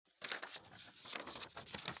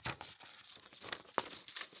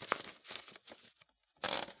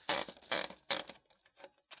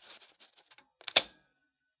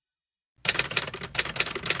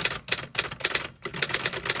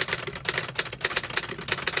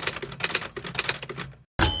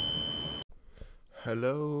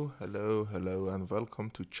Hello, and welcome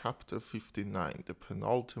to chapter 59, the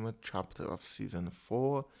penultimate chapter of season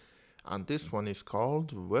 4. And this one is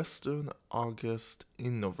called Western August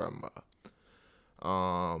in November.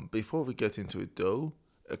 Before we get into it, though,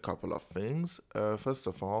 a couple of things. First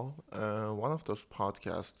of all, one of those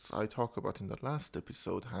podcasts I talked about in the last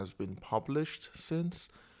episode has been published since,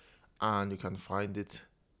 and you can find it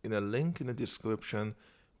in a link in the description.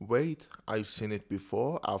 Wait, I've seen it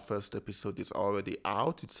before. Our first episode is already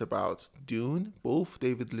out. It's about Dune, both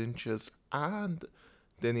David Lynch's and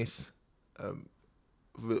Denis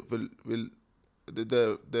will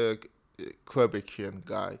the Quebecian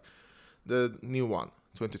guy, the new one,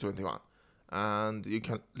 2021. And you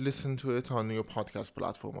can listen to it on your podcast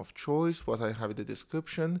platform of choice. What I have in the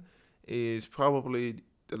description is probably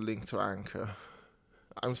the link to Anchor.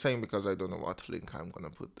 I'm saying because I don't know what link I'm gonna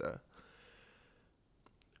put there.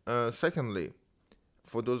 Secondly,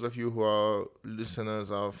 for those of you who are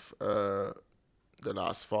listeners of The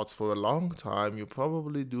Last Thoughts for a long time, you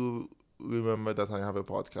probably do remember that I have a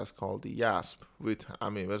podcast called The Yasp with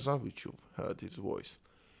Ami Reza, which you've heard his voice.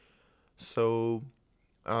 So,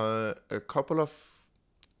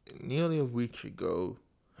 nearly a week ago,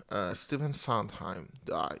 Stephen Sondheim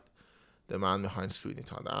died, the man behind Sweeney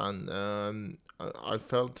Todd, and I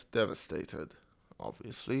felt devastated,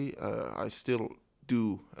 obviously. I still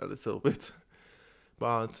do a little bit,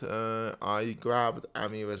 but I grabbed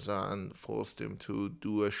Ami Reza and forced him to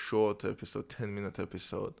do a short episode, 10-minute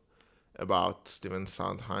episode about Stephen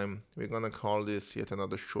Sondheim. We're gonna call this yet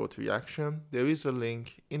another short reaction. There is a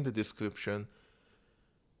link in the description,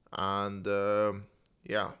 and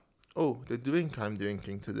yeah. Oh, the drink I'm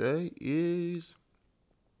drinking today is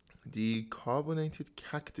the carbonated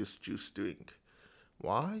cactus juice drink.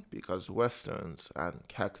 Why? Because westerns and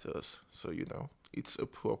cactus, so it's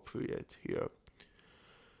appropriate here.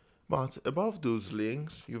 But above those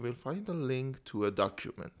links, you will find a link to a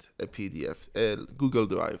document, a PDF, a Google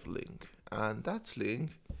Drive link. And that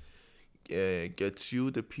link gets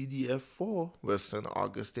you the PDF for Western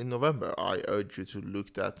August in November. I urge you to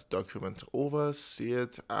look that document over, see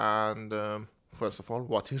it, and first of all,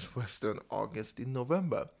 what is Western August in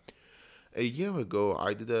November? A year ago,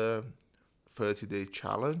 I did a 30-day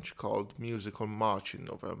challenge called Musical March in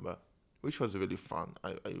November, which was really fun.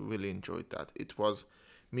 I really enjoyed that. It was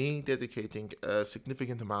me dedicating a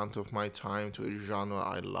significant amount of my time to a genre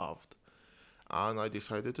I loved. And I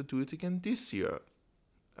decided to do it again this year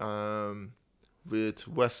with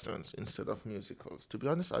westerns instead of musicals. To be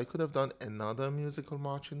honest, I could have done another musical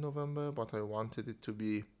march in November, but I wanted it to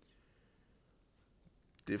be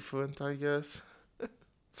different, I guess.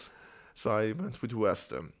 So I went with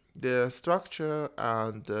western. The structure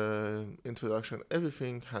and introduction,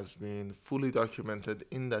 everything has been fully documented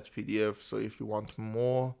in that PDF. So if you want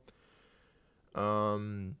more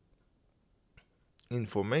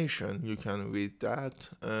information, you can read that.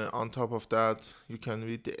 On top of that, you can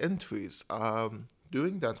read the entries.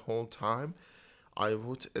 During that whole time, I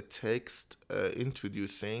wrote a text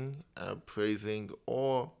introducing, praising,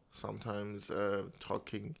 or sometimes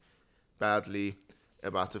talking badly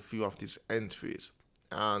about a few of these entries.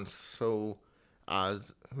 And so,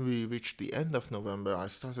 as we reached the end of November, I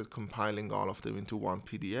started compiling all of them into one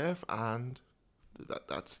PDF, and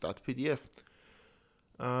that's that PDF.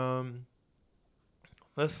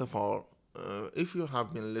 First of all, if you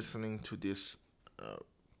have been listening to this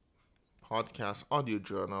podcast audio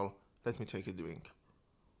journal, let me take a drink.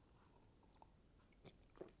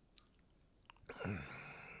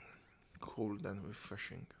 Cold and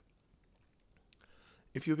refreshing.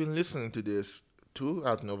 If you've been listening to this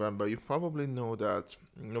throughout November, you probably know that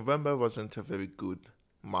November wasn't a very good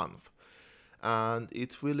month. And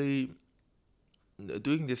it really,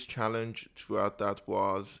 doing this challenge throughout that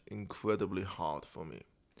was incredibly hard for me.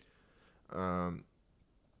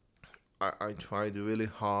 I tried really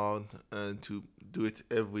hard to do it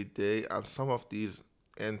every day, and some of these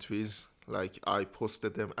entries, like I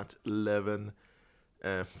posted them at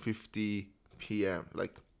 11:50 p.m.,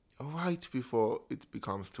 like right before it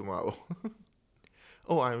becomes tomorrow.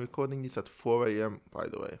 Oh, I'm recording this at 4 a.m., by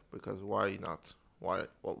the way, because why not? Why?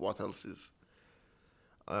 What else is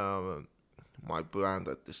my brand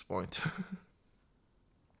at this point?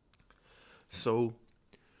 So,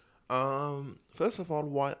 first of all,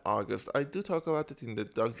 why August? I do talk about it in the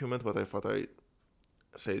document, but I thought I'd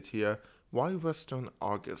say it here. Why Western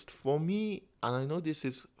August? For me, and I know this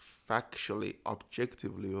is factually,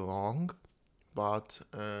 objectively wrong, but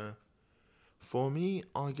for me,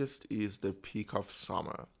 August is the peak of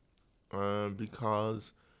summer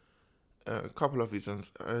because a couple of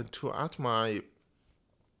reasons. Throughout my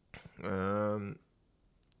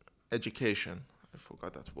education, I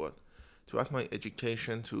forgot that word. Throughout my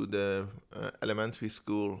education to the elementary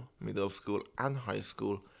school, middle school, and high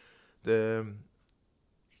school, the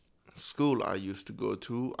school I used to go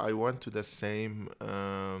to, I went to the same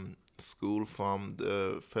school from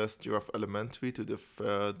the first year of elementary to the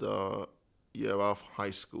third year of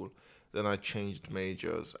high school. Then I changed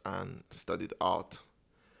majors and studied art.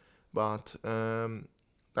 But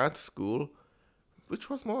that school, which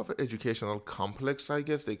was more of an educational complex, I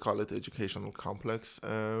guess they call it educational complex,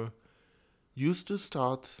 used to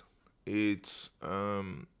start its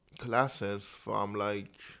classes from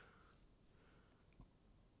like,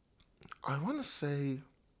 I want to say,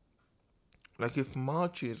 like if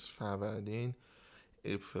March is February,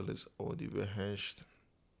 April is Odi Behesht.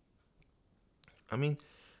 I mean,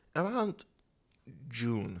 around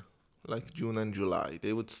June, like June and July,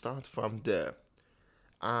 they would start from there.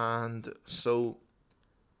 And so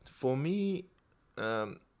for me,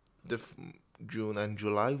 um, the June and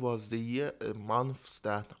July was the months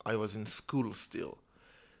that I was in school still.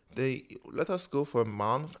 They let us go for a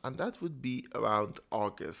month, and that would be around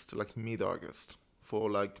August, like mid-August,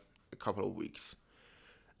 for like a couple of weeks.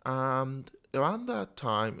 And around that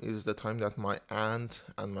time is the time that my aunt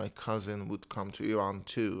and my cousin would come to Iran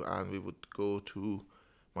too, and we would go to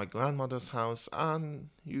my grandmother's house and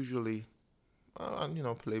usually,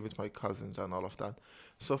 and play with my cousins and all of that.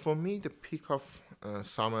 So for me, the peak of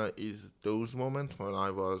summer is those moments when I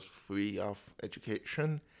was free of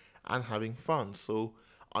education and having fun. So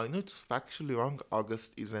I know it's factually wrong.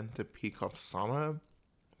 August isn't the peak of summer,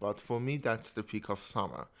 but for me, that's the peak of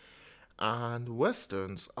summer. And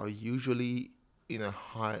westerns are usually in a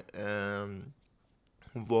high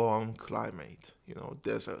warm climate,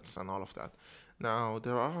 deserts and all of that. Now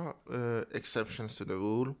there are exceptions to the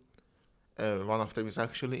rule. One of them is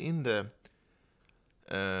actually in the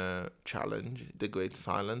challenge, The Great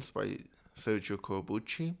Silence by Sergio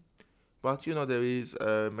Corbucci. But there is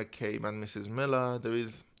McCabe and Mrs. Miller. There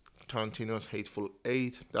is Tarantino's Hateful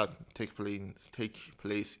Eight that take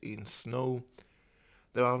place in snow.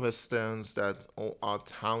 There are westerns that are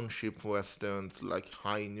township westerns like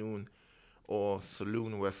High Noon or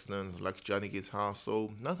saloon westerns like Johnny Guitar.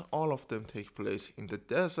 So not all of them take place in the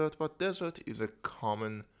desert, but desert is a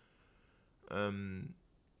common um,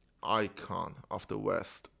 icon of the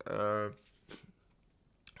West,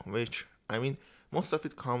 which I mean, most of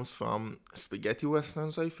it comes from spaghetti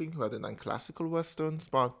westerns, I think, rather than classical westerns.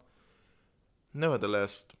 But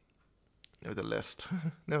nevertheless, nevertheless,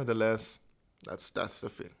 nevertheless, that's the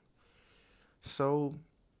thing. So,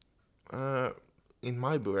 uh, in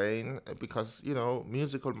my brain, because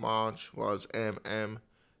musical March was MM.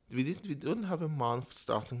 We don't have a month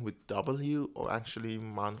starting with W or actually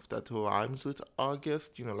month that rhymes with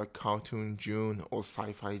August. Like cartoon June or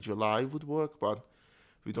sci-fi July would work, but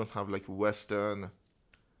we don't have like Western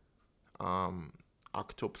um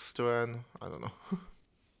October. I don't know,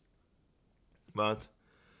 but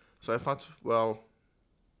so I thought, well,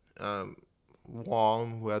 um,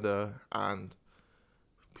 warm weather and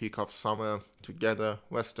peak of summer together,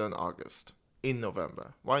 Western August in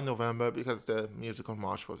November. Why November? Because the musical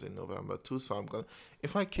March was in November too. So I'm gonna,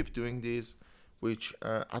 if I keep doing these, which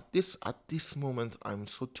at this moment I'm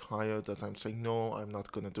so tired that I'm saying no, I'm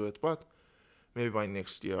not gonna do it. But maybe by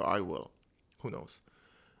next year I will. Who knows?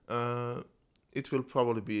 Uh, it will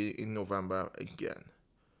probably be in November again.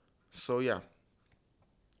 So yeah,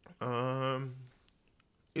 um,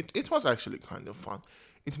 it was actually kind of fun.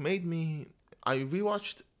 It made me. I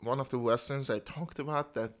rewatched one of the westerns I talked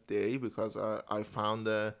about that day because I found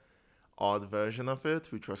a odd version of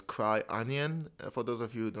it, which was Cry Onion. For those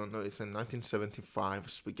of you who don't know, it's a 1975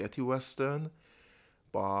 spaghetti western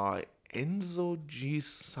by Enzo G.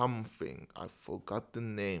 something. I forgot the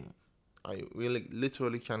name. I really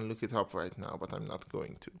literally can look it up right now, but I'm not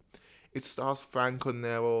going to. It stars Franco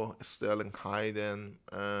Nero, Sterling Hayden,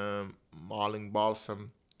 Marlon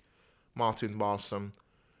Balsam, Martin Balsam,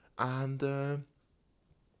 and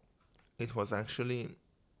it was actually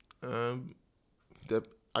um, the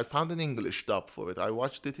I found an English dub for it. I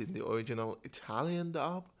watched it in the original Italian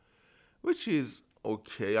dub, which is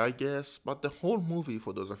okay, I guess. But the whole movie,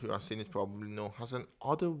 for those of you who have seen it, probably know, has an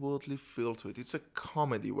otherworldly feel to it. It's a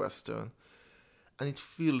comedy western, and it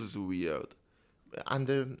feels weird. And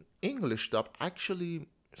the English dub actually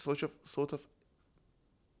sort of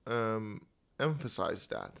emphasize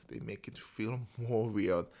that. They make it feel more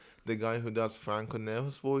weird. The guy who does Franco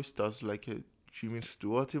Nero's voice does like a Jimmy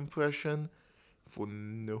Stewart impression for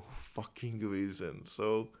no fucking reason.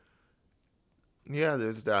 So yeah,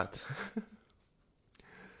 there's that.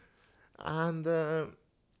 And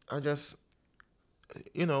I just,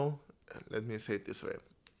 you know, let me say it this way.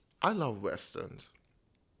 I love westerns.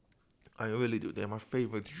 I really do. They're my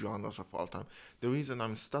favorite genres of all time. The reason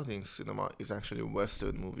I'm studying cinema is actually a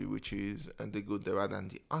western movie, which is The Good, the Bad,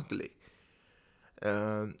 and the Ugly.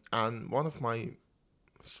 And one of my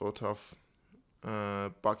sort of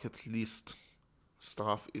bucket list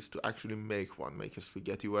stuff is to actually make a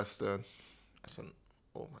spaghetti western. As an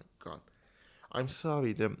oh my god, I'm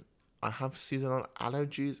sorry. I have seasonal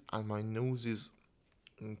allergies and my nose is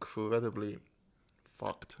incredibly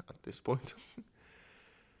fucked at this point.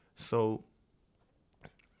 So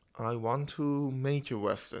I want to make a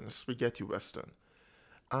western, a spaghetti western,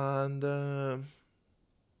 and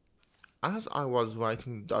as I was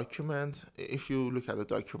writing the document, if you look at the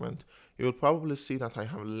document, you'll probably see that I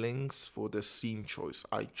have links for the scene choice.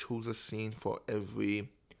 I chose a scene for every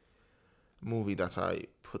movie that I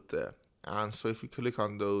put there. And so if you click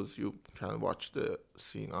on those, you can watch the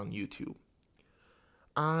scene on YouTube.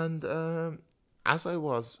 And as I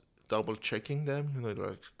was double checking them,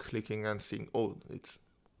 like clicking and seeing, oh, it's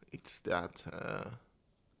that,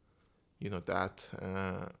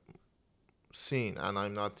 that scene, and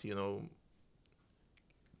I'm not,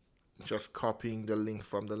 just copying the link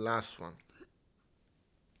from the last one.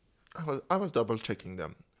 I was double checking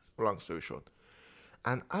them. Long story short,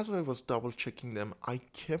 and as I was double checking them, I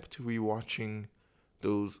kept rewatching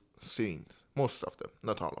those scenes, most of them,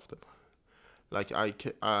 not all of them. Like I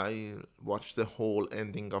watched the whole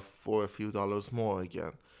ending of For a Few Dollars More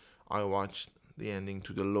again. I watched the ending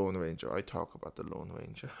to The Lone Ranger. I talk about The Lone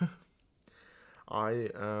Ranger. I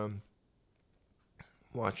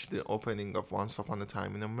watched the opening of Once Upon a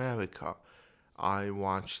Time in America. I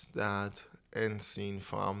watched that end scene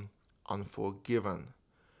from Unforgiven,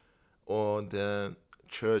 or the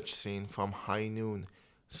church scene from High Noon.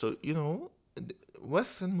 So,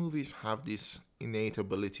 Western movies have this innate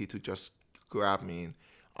ability to just grab me in.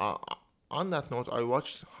 Uh, on that note, I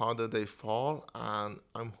watched Harder They Fall, and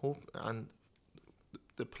and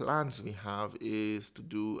the plans we have is to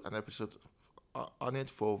do an episode on it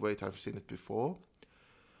for Wait, I've Seen It Before.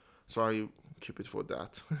 So I keep it for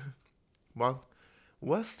that. But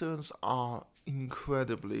westerns are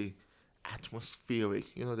incredibly atmospheric.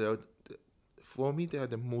 For me, they're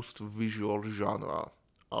the most visual genre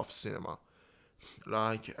of cinema.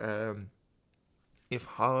 Like, if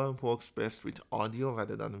horror works best with audio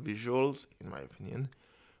rather than visuals, in my opinion,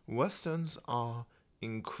 westerns are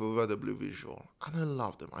incredibly visual, and I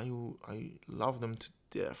love them. I love them to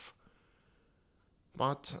death.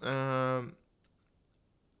 But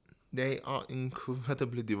they are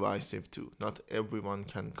incredibly divisive too. Not everyone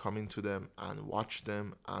can come into them and watch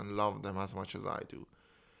them and love them as much as I do.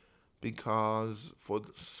 Because for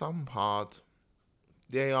some part,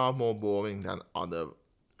 they are more boring than other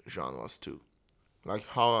genres too. Like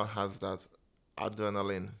horror has that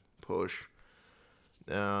adrenaline push.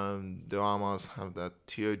 Dramas have that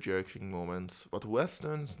tear jerking moments, but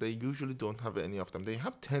westerns they usually don't have any of them. They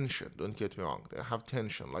have tension. Don't get me wrong. They have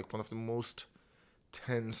tension. Like one of the most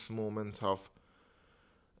tense moments of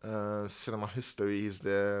cinema history is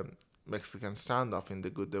the Mexican standoff in The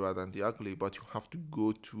Good, the Bad, and the Ugly. But you have to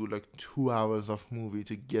go to like 2 hours of movie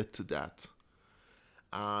to get to that,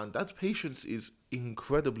 and that patience is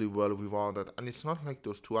incredibly well rewarded. And it's not like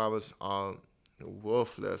those 2 hours are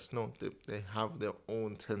worthless. No, they have their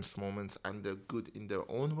own tense moments and they're good in their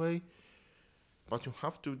own way. But you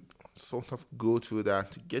have to sort of go through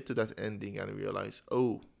that to get to that ending and realize,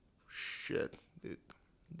 oh shit,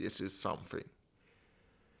 this is something.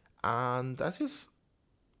 And that is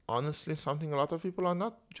honestly something a lot of people are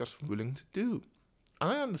not just willing to do.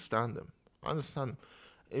 And I understand them. I understand.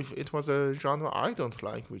 If it was a genre I don't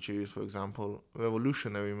like, which is, for example,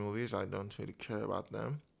 revolutionary movies, I don't really care about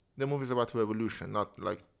them. The movies about revolution, not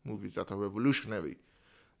like movies that are revolutionary.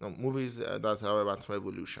 No, movies that are about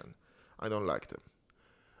revolution. I don't like them.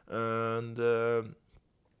 And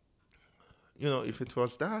if it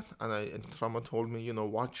was that, and someone told me,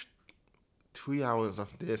 watch 3 hours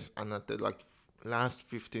of this, and at the last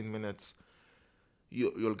 15 minutes,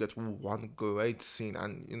 you'll get one great scene,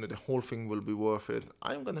 and the whole thing will be worth it.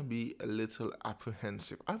 I'm gonna be a little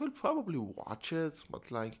apprehensive. I will probably watch it,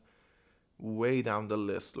 but way down the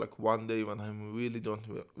list. Like one day when I'm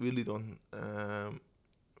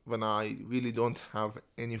when I really don't have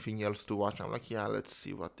anything else to watch, I'm like, yeah, let's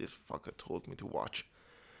see what this fucker told me to watch.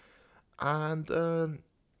 And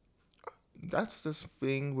that's this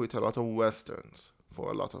thing with a lot of westerns for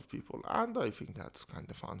a lot of people, and I think that's kind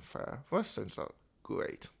of unfair. Westerns are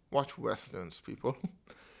great. Watch westerns, people.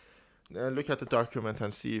 Look at the document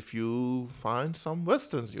and see if you find some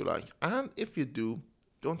westerns you like, and if you do,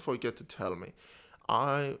 don't forget to tell me.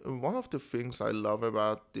 One of the things I love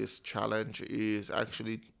about this challenge is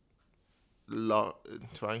actually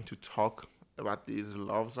trying to talk about these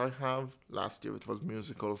loves I have. Last year it was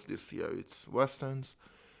musicals, this year it's westerns,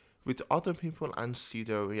 with other people and see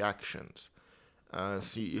their reactions.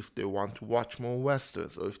 See if they want to watch more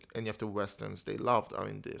westerns or if any of the westerns they loved are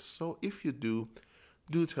in this. So if you do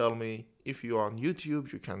tell me. If you are on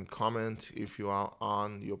YouTube, you can comment. If you are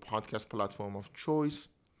on your podcast platform of choice,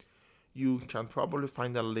 you can probably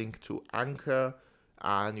find a link to Anchor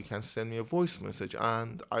and you can send me a voice message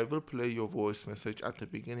and I will play your voice message at the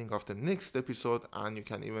beginning of the next episode and you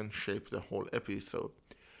can even shape the whole episode.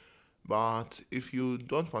 But if you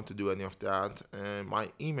don't want to do any of that,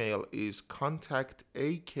 my email is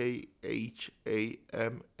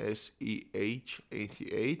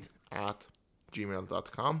contactakhamseh88 at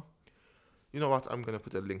gmail.com. You know what? I'm going to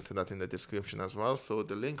put a link to that in the description as well. So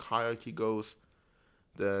the link hierarchy goes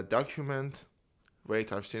the document,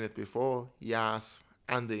 wait, I've seen it before, yes,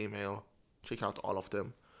 and the email. Check out all of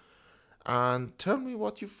them. And tell me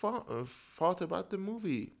what you thought about the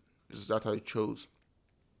movie that I chose.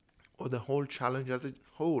 Or the whole challenge as a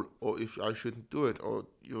whole. Or if I shouldn't do it. Or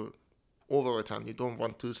you're over it and you don't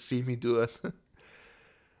want to see me do it.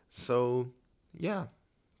 So, yeah.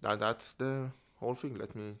 That's the whole thing.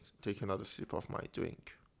 Let me take another sip of my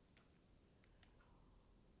drink.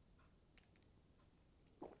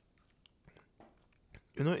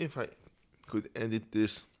 You know, if I could edit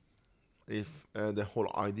this, if the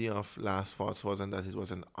whole idea of Last Thoughts wasn't that it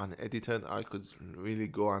wasn't unedited, I could really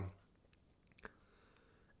go and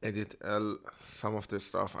edit some of the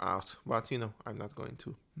stuff out. But, you know, I'm not going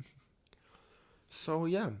to. So,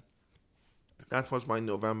 yeah, that was my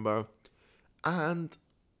November. And,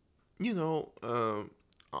 you know,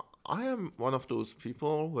 I am one of those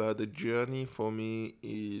people where the journey for me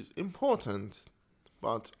is important,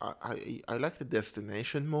 but I like the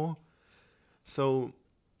destination more. So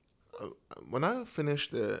when I finish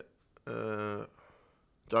the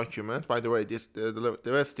document, by the way, the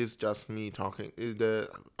rest is just me talking.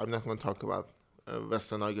 I'm not going to talk about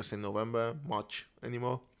Western August in November much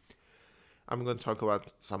anymore. I'm going to talk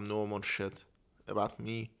about some normal shit about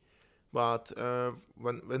me. But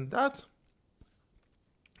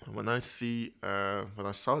when I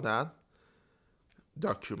saw that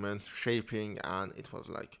document shaping and it was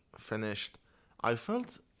like finished, I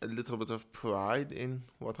felt a little bit of pride in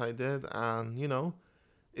what I did, and you know,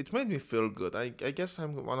 it made me feel good. I guess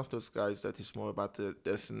I'm one of those guys that is more about the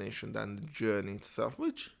destination than the journey itself,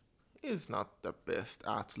 which is not the best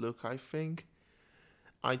outlook, I think.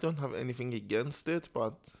 I don't have anything against it,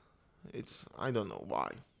 but I don't know why.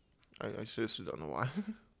 I seriously don't know why.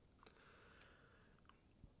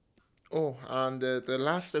 Oh, and the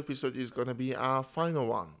last episode is gonna be our final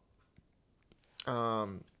one.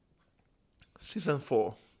 Um, Season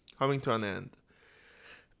 4 coming to an end.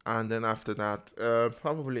 And then after that,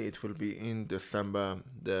 probably it will be in December,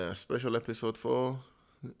 the special episode for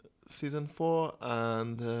season 4,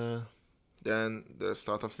 and then the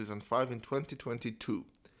start of season 5 in 2022.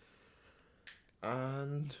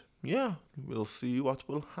 And yeah, we'll see what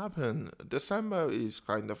will happen. December is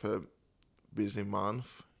kind of a busy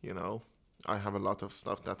month, you know. I have a lot of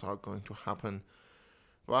stuff that are going to happen.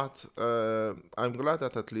 But I'm glad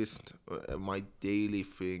that at least my daily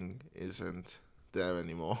thing isn't there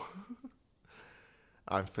anymore.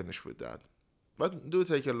 I'm finished with that. But do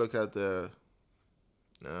take a look at the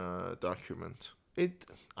document.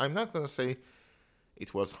 I'm not gonna say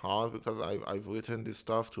it was hard because I've written this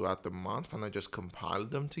stuff throughout the month and I just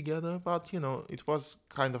compiled them together. But you know, it was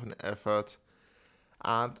kind of an effort,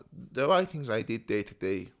 and the writings I did day to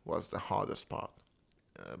day was the hardest part.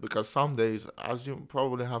 Because some days, as you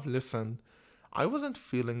probably have listened, I wasn't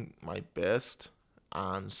feeling my best,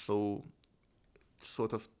 and so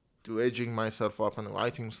sort of dredging myself up and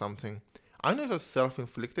writing something. I know it's a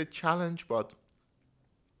self-inflicted challenge, but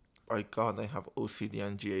by God, I have OCD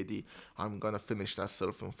and GAD. I'm gonna finish that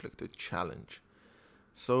self-inflicted challenge.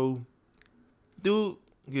 So do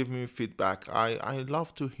give me feedback. I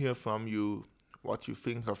love to hear from you what you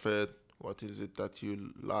think of it. What is it that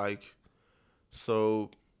you like?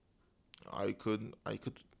 So I could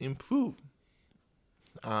improve,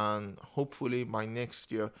 and hopefully by next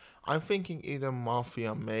year I'm thinking either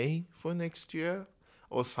Mafia May for next year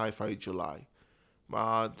or Sci-Fi July,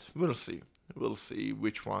 but we'll see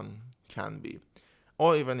which one can be,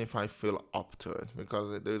 or even if I feel up to it,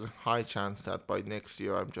 because there's a high chance that by next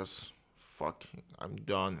year I'm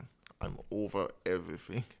done, I'm over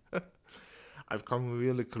everything. I've come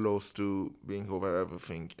really close to being over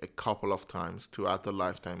everything a couple of times throughout the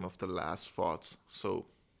lifetime of the Last Thoughts, so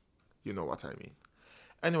you know what I mean.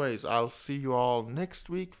 Anyways, I'll see you all next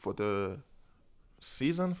week for the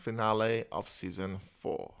season finale of season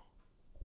 4.